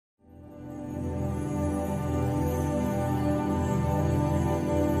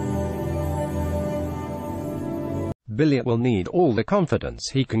Billiat will need all the confidence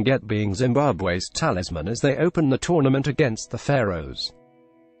he can get being Zimbabwe's talisman as they open the tournament against the Pharaohs.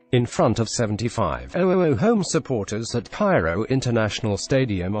 In front of 75,000 home supporters at Cairo International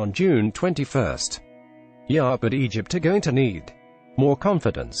Stadium on June 21. Yeah, but Egypt are going to need more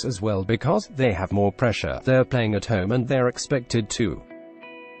confidence as well because they have more pressure. They're playing at home and they're expected to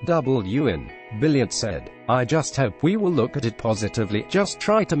win. Billiat said, "I just hope we will look at it positively, just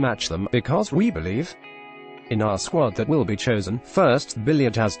try to match them, because we believe in our squad that will be chosen." First,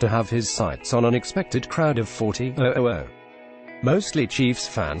 Billiat has to have his sights on an expected crowd of 40,000. Mostly Chiefs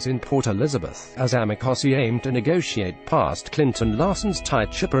fans in Port Elizabeth, as Amakosi aim to negotiate past Clinton Larson's tight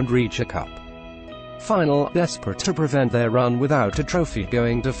Chippa and reach a cup final, desperate to prevent their run without a trophy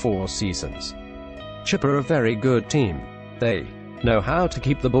going to 4 seasons. Chippa are a very good team. They know how to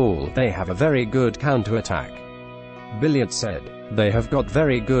keep the ball, they have a very good counter-attack. Billiat said, "They have got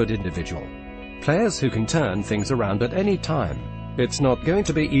very good individual players who can turn things around at any time. It's not going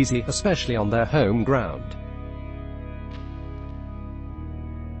to be easy, especially on their home ground.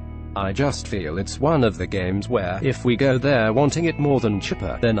 I just feel it's one of the games where, if we go there wanting it more than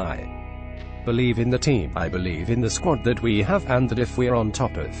Chippa, then I believe in the team, I believe in the squad that we have, and that if we're on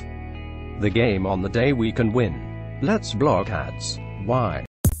top of the game on the day we can win. Let's block ads. Why?